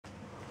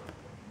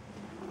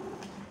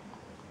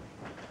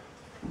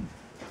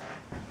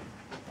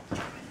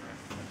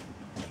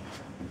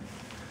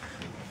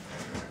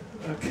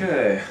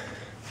Okay,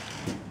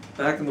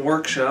 back in the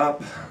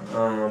workshop,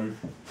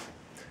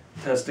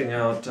 testing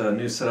out a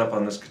new setup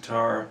on this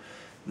guitar.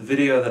 The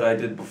video that I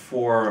did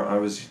before, I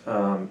was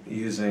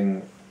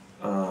using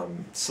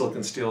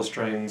silicon steel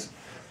strings,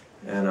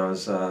 and I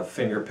was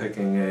finger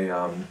picking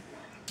a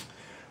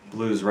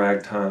blues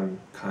ragtime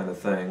kind of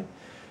thing.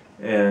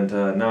 And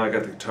now I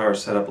got the guitar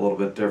set up a little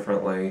bit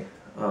differently.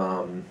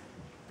 I've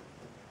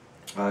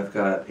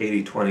got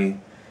 80-20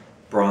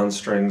 bronze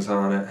strings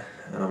on it,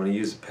 and I'm going to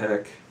use a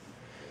pick,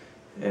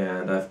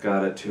 and I've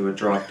got it to a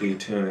drop D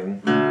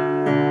tuning.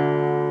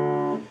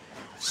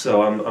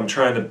 So I'm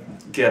trying to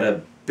get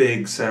a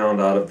big sound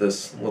out of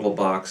this little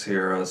box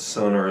here, a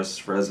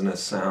sonorous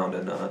resonance sound,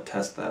 and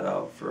test that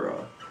out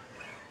for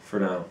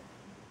now.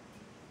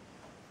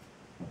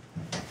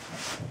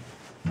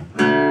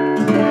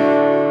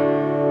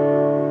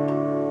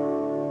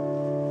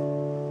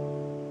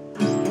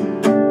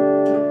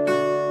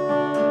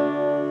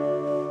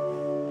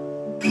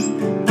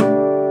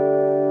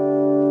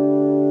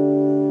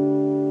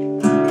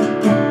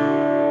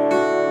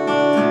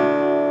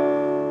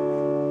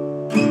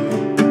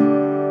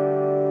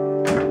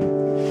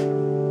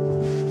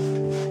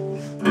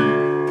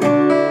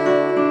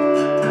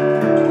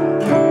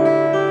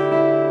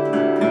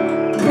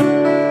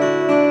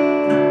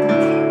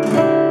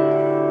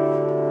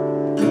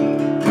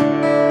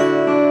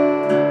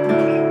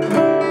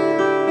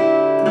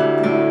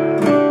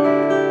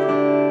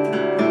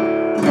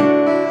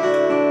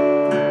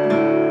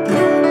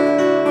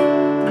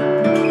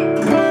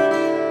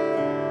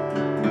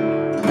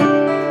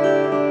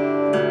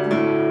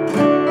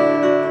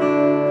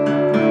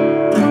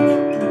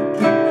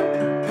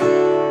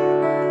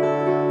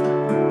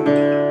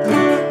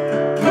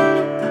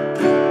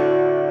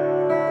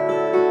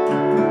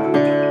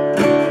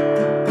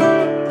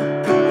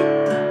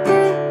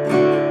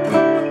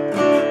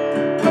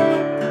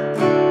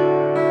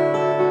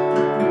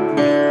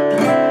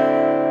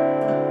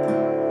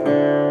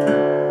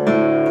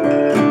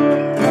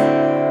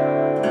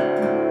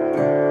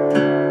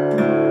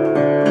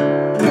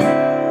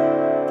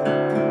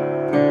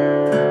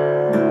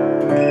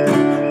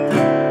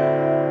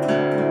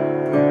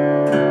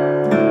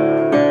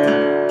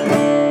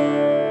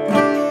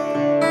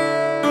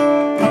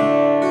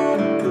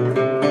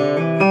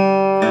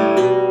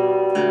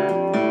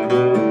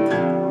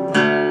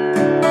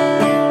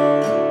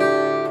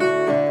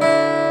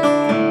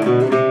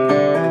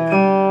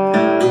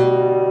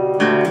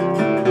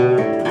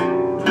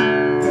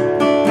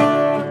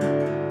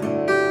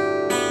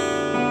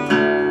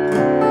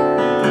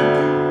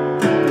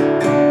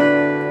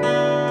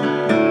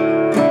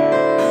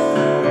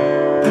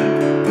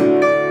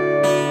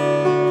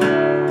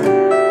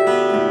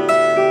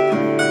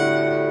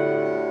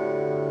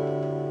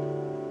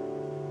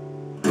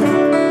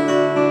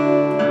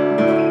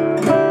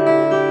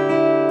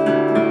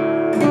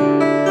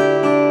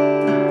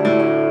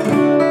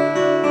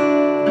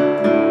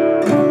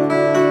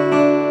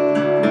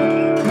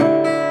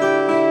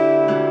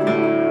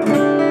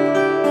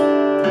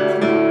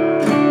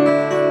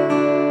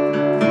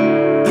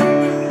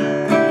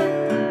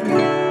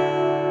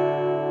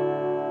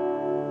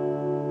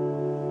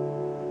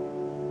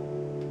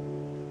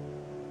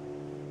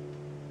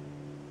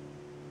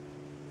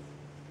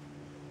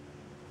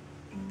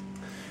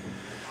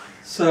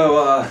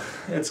 So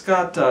it's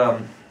got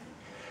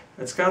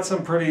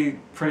some pretty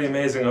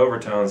amazing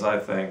overtones, I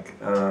think,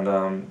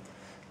 and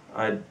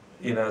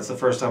it's the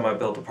first time I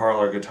built a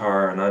Parlor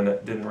guitar, and I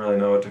didn't really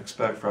know what to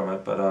expect from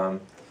it,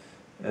 but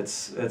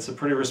it's a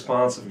pretty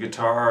responsive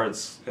guitar.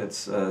 It's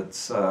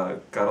got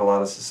a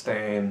lot of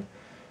sustain,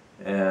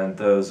 and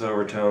those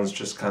overtones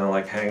just kind of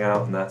like hang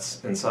out, and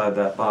that's inside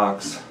that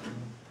box.